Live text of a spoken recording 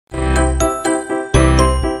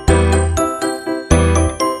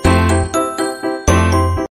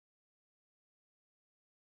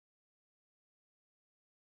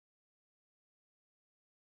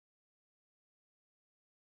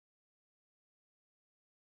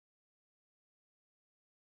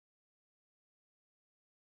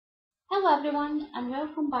Hello everyone and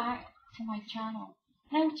welcome back to my channel.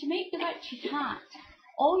 Now to make the witch's hat,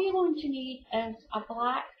 all you're going to need is a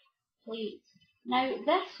black plate. Now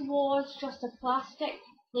this was just a plastic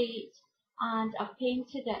plate and I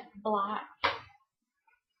painted it black.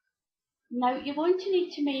 Now you're going to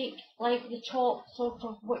need to make like the top sort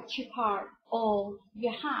of witchy part of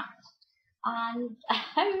your hat. And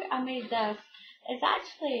how I made this is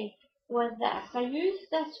actually with this. I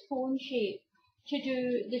used this cone shape to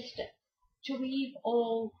do to weave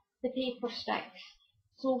all the paper sticks.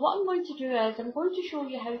 So what I'm going to do is I'm going to show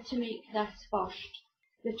you how to make this first.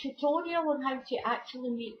 The tutorial on how to actually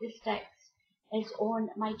make the sticks is on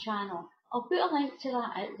my channel. I'll put a link to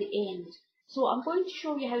that at the end. So I'm going to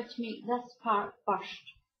show you how to make this part first.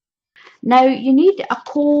 Now you need a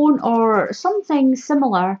cone or something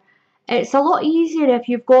similar. It's a lot easier if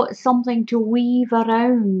you've got something to weave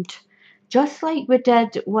around. Just like we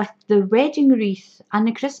did with the wedding wreath and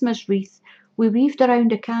the Christmas wreath, we weaved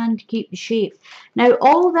around a can to keep the shape. Now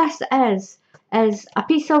all this is a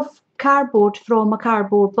piece of cardboard from a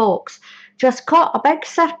cardboard box. Just cut a big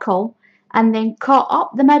circle and then cut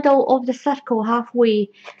up the middle of the circle halfway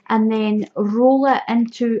and then roll it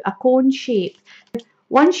into a cone shape.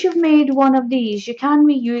 Once you've made one of these, you can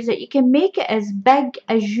reuse it. You can make it as big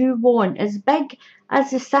as you want, as big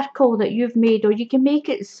as the circle that you've made, or you can make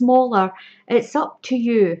it smaller. It's up to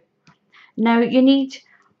you. Now you need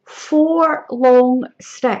 4 long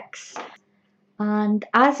sticks. And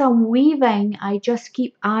as I'm weaving, I just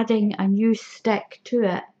keep adding a new stick to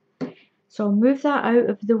it. So I'll move that out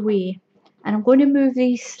of the way. And I'm going to move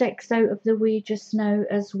these sticks out of the way just now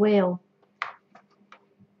as well.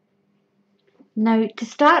 Now to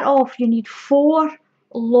start off you need 4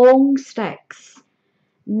 long sticks.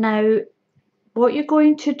 Now what you're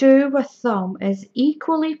going to do with them is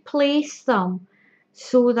equally place them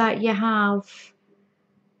so that you have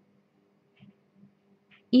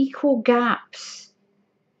equal gaps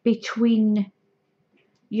between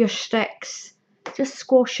your sticks. Just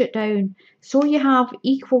squash it down so you have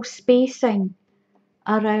equal spacing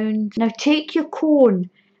around. Now take your cone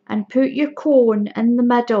and put your cone in the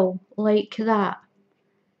middle like that.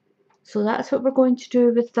 So that's what we're going to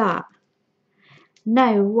do with that.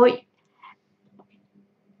 Now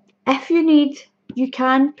if you need, you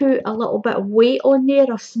can put a little bit of weight on there,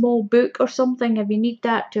 a small book or something if you need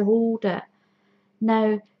that to hold it.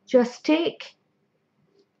 Now just take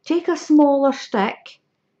a smaller stick,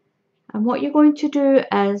 and what you're going to do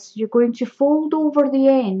is you're going to fold over the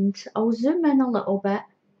end. I'll zoom in a little bit.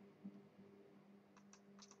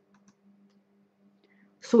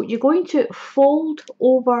 So you're going to fold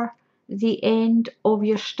over the end of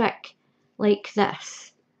your stick like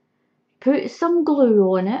this. Put some glue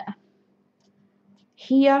on it,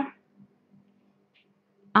 here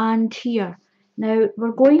and here. Now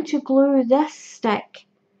we're going to glue this stick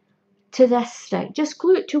to this stick. Just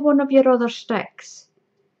glue it to one of your other sticks.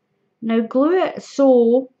 Now glue it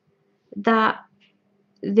so that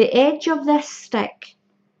the edge of this stick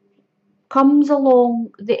comes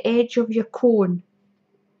along the edge of your cone,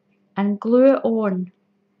 and glue it on.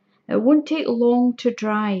 It won't take long to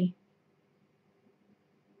dry.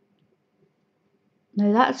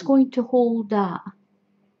 Now that's going to hold that.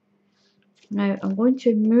 Now I'm going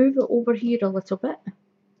to move it over here a little bit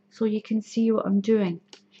so you can see what I'm doing.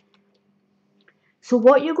 So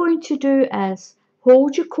what you're going to do is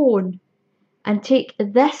hold your cone and take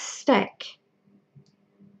this stick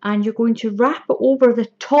and you're going to wrap it over the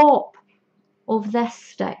top of this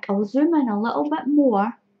stick. I'll zoom in a little bit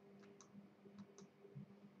more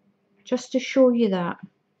just to show you that.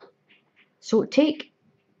 So take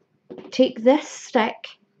this stick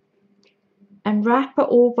and wrap it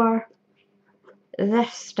over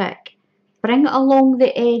this stick. Bring it along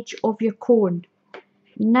the edge of your cone.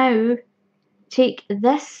 Now take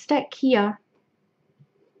this stick here,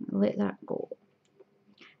 let that go.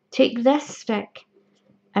 Take this stick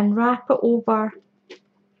and wrap it over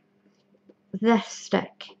this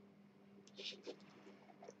stick.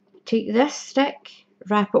 Take this stick,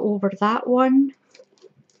 wrap it over that one,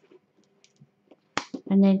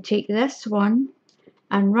 and then take this one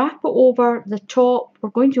and wrap it over the top. We're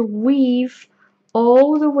going to weave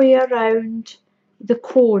all the way around the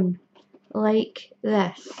cone like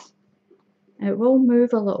this. It will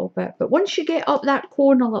move a little bit, but once you get up that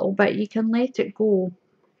cone a little bit, you can let it go.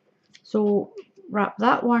 So wrap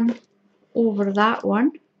that one over that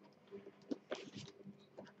one.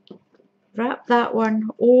 Wrap that one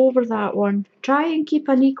over that one. Try and keep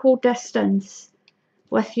an equal distance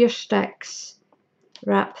with your sticks.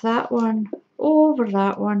 Wrap that one over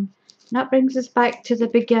that one. And that brings us back to the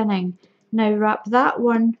beginning. Now wrap that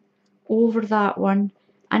one over that one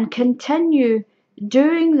and continue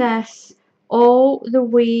doing this all the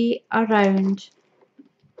way around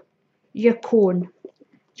your cone.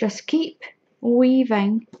 Just keep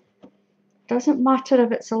weaving. Doesn't matter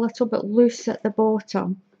if it's a little bit loose at the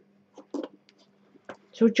bottom.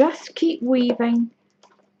 So just keep weaving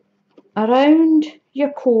around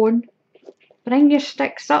your cone. Bring your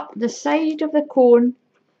sticks up the side of the cone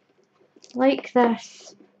like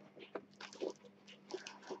this. You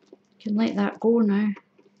can let that go now.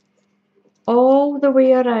 All the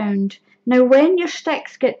way around. Now when your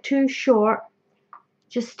sticks get too short,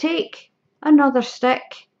 just take another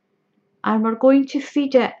stick and we're going to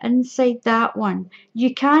feed it inside that one.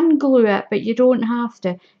 You can glue it, but you don't have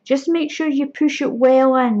to. Just make sure you push it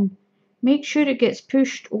well in. Make sure it gets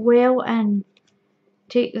pushed well in.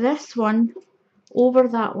 Take this one over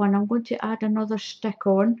that one. I'm going to add another stick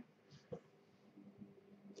on.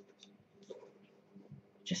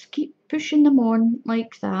 Just keep pushing them on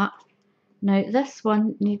like that. Now this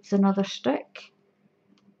one needs another stick.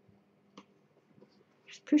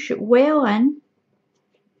 Just push it well in.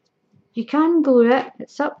 You can glue it,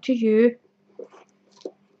 it's up to you.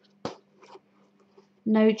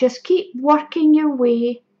 Now just keep working your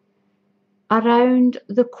way around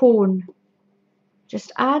the cone.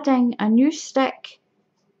 Just adding a new stick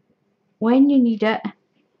when you need it.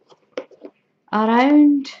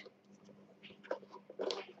 Around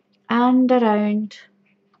and around.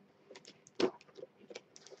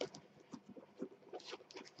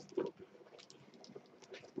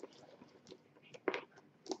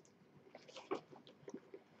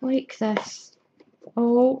 Like this,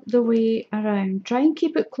 all the way around. Try and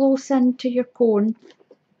keep it close into your cone.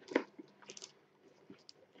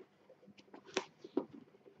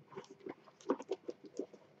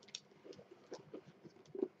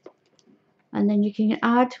 And then you can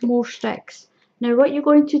add more sticks. Now what you're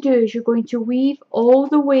going to do is you're going to weave all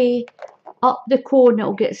the way up the cone.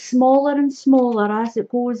 It'll get smaller and smaller as it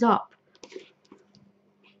goes up.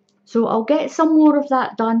 So I'll get some more of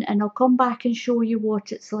that done and I'll come back and show you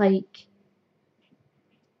what it's like.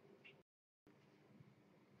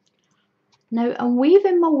 Now I'm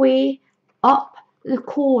weaving my way up the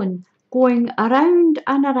cone, going around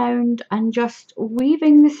and just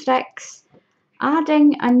weaving the sticks,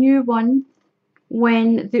 adding a new one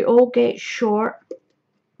when they all get short.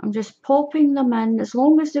 I'm just popping them in. As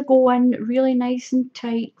long as they go in really nice and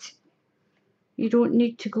tight, you don't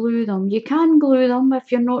need to glue them. You can glue them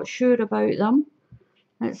if you're not sure about them.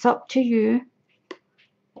 It's up to you.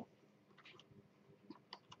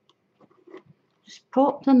 Just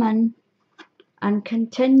pop them in and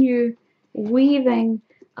continue weaving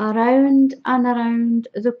around and around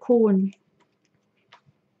the cone.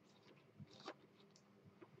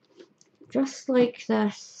 Just like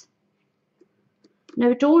this.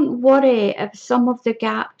 Now don't worry if some of the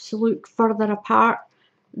gaps look further apart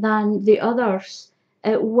than the others.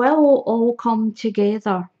 It will all come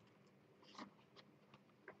together.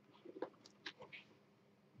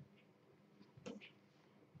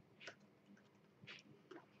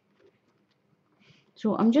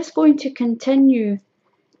 So I'm just going to continue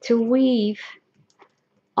to weave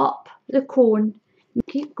up the cone.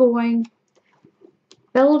 Keep going,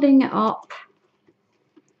 building it up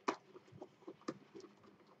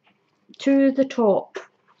to the top.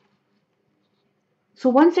 So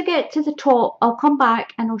once I get to the top, I'll come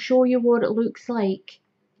back and I'll show you what it looks like.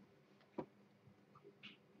 What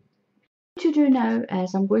I'm going to do now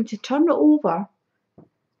is I'm going to turn it over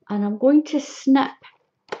and I'm going to snip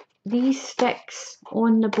these sticks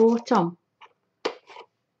on the bottom.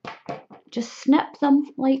 Just snip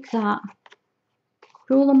them like that,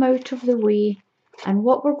 pull them out of the way, and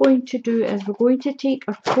what we're going to do is we're going to take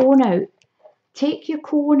our cone out. Take your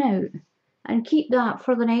cone out and keep that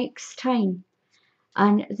for the next time.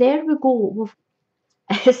 And there we go.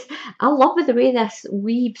 I love the way this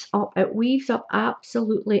weaves up. It weaves up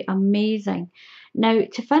absolutely amazing. Now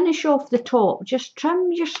to finish off the top, just trim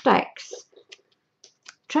your sticks.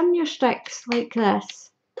 Trim your sticks like this.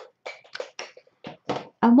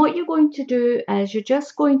 And what you're going to do is you're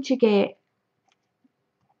just going to get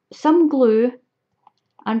some glue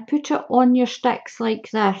and put it on your sticks like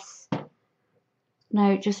this.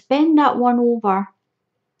 Now just bend that one over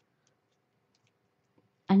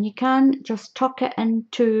and you can just tuck it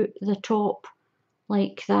into the top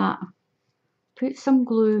like that. Put some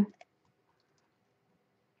glue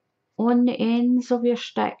on the ends of your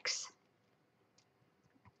sticks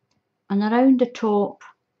and around the top,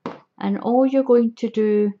 and all you're going to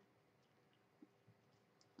do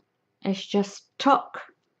is just tuck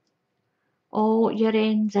all your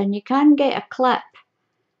ends in. You can get a clip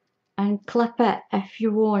and clip it if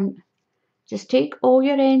you want. Just take all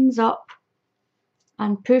your ends up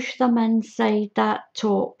and push them inside that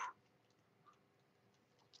top.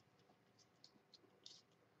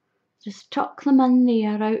 Just tuck them in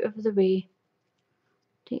there out of the way.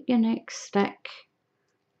 Take your next stick,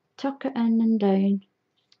 tuck it in and down,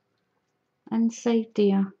 inside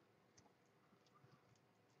there.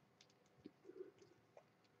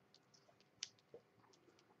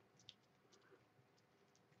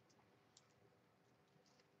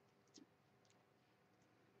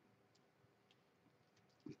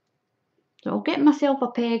 So I'll get myself a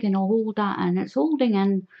peg and I'll hold that in. It's holding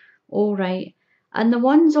in all right. And the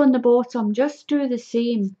ones on the bottom, just do the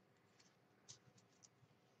same.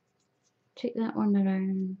 Take that one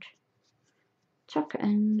around, tuck it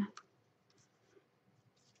in,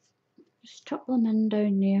 just tuck them in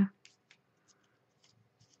down there.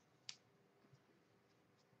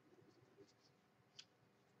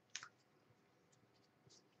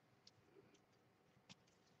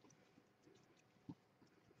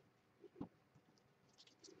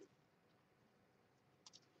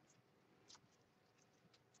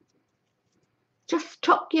 Just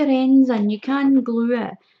tuck your ends in. You can glue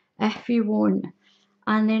it if you want.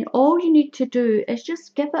 And then all you need to do is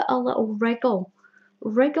just give it a little wriggle.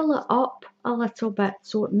 Wriggle it up a little bit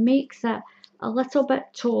so it makes it a little bit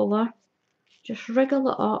taller. Just wriggle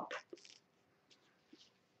it up.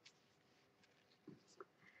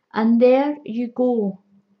 And there you go.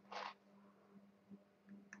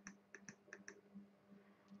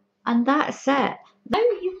 And that's it. Now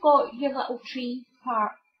you've got your little tree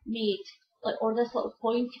part made, or this little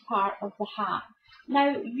pointy part of the hat.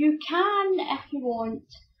 Now you can, if you want,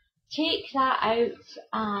 take that out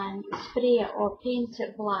and spray it or paint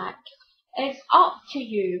it black. It's up to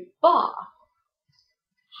you, but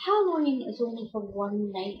Halloween is only for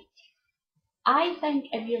one night. I think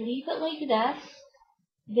if you leave it like this,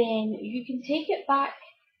 then you can take it back,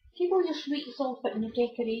 take all your sweets off it and the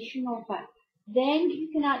decoration of it. Then you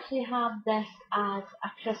can actually have this as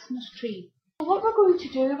a Christmas tree. So what we're going to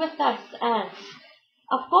do with this is,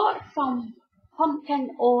 I've got some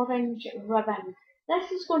pumpkin orange ribbon.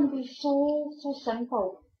 This is going to be so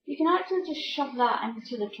simple. You can actually just shove that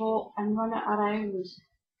into the top and run it around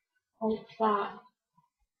like that.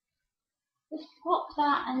 Just pop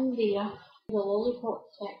that in there, the lollipop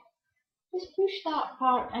stick. Just push that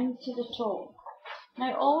part into the top.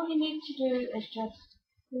 Now all you need to do is just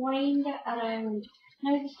wind it around.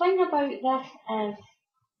 Now the thing about this is,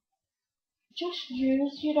 just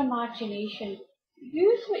use your imagination.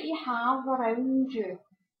 Use what you have around you.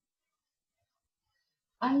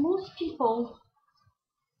 And most people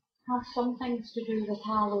have some things to do with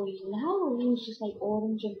Halloween. Halloween's just like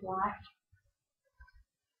orange and black.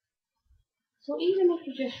 So even if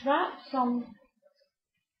you just wrap some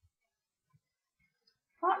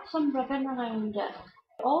ribbon around it.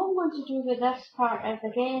 All I'm going to do with this part is,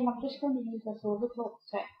 again, I'm just going to use this lollipop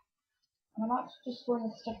stick. And I'm actually just going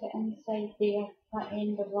to stick it inside there, that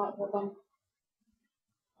end of that ribbon.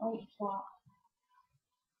 Like that.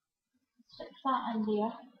 Stick that in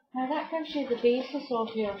there. Now that gives you the basis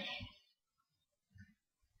of your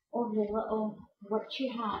little witchy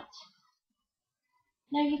hat.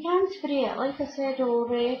 Now you can spray it, like I said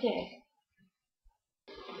already.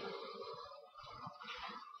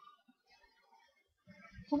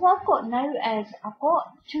 So what I've got now is, I've got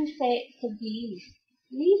two sets of these.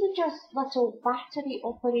 These are just little battery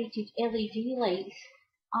operated LED lights,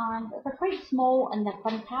 and they're quite small and they're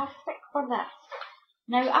fantastic for this.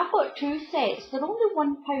 Now I've got two sets, they're only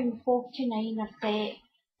 £1.49 a set.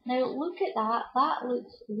 Now look at that, that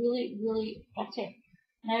looks really pretty.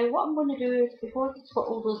 Now what I'm going to do is, because it's got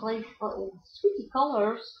all those nice little sweetie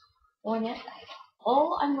colours on it,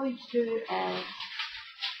 all I'm going to do is,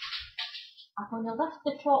 I'm going to lift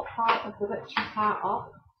the top part of the witch's hat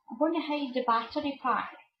up. I'm going to hide the battery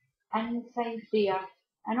pack inside there.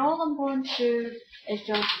 And all I'm going to do is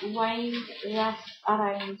just wind this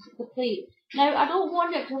around the plate. Now I don't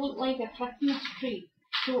want it to look like a Christmas tree,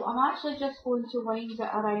 so I'm actually just going to wind it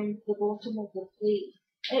around the bottom of the plate.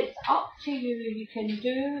 It's up to you. You can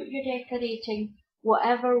do your decorating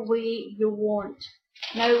whatever way you want.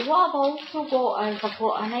 Now what I've also got is, I've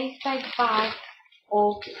got a nice big bag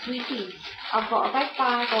of sweeties. I've got a big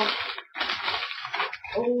bag of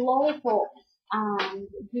lollipops and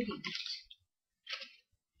goodies.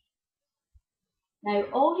 Now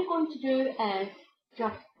all you're going to do is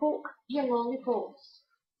just poke your lollipops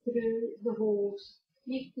through the holes,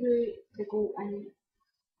 make through the go in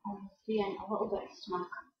and stay in a little bit of smack.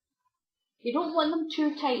 You don't want them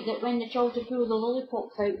too tight that when the children pull the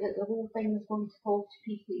lollipops out that the whole thing is going to fall to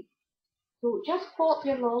pieces. So just pop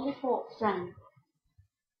your lollipops in.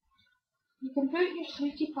 You can put your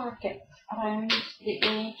sweetie packets around the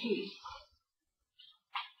edges.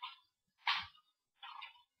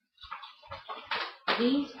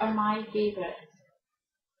 These are my favourites.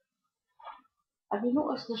 Have you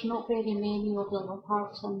noticed there's not very many of the little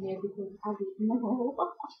hearts on there because I eat them all.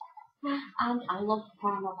 And I love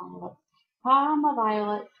Parma Violet. Parma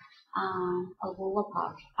Violet and Lola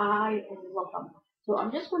Parks. I love them. So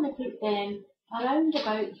I'm just going to put them around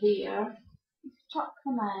about there. Just chuck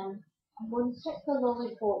them in. I'm going to stick the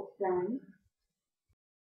lollipops in.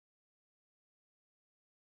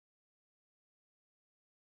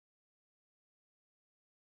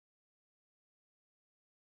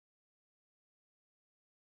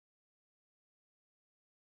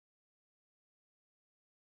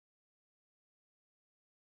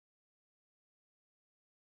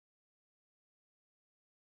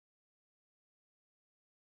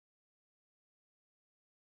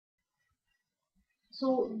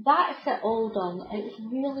 So that's it all done. It's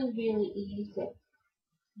really, really easy.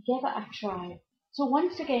 Give it a try. So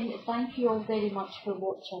once again, thank you all very much for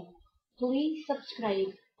watching. Please subscribe.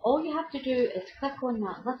 All you have to do is click on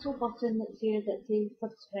that little button that's there that says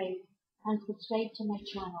subscribe and subscribe to my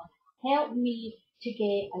channel. Help me to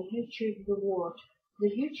get a YouTube reward. The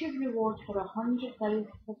YouTube reward for 100,000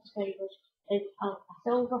 subscribers is a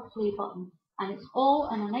silver play button, and it's all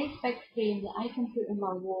in a nice big frame that I can put on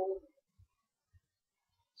my wall.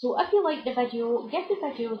 So if you like the video, give the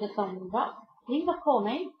video the thumbs up, leave a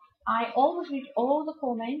comment. I always read all the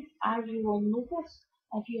comments, as you will notice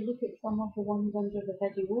if you look at some of the ones under the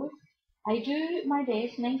videos. I do my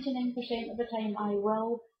best, 99% of the time I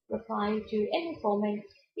will reply to any comments,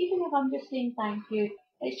 even if I'm just saying thank you.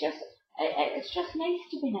 It's just nice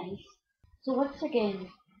to be nice. So once again,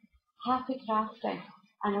 happy crafting,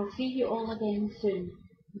 and I'll see you all again soon.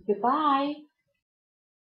 Goodbye.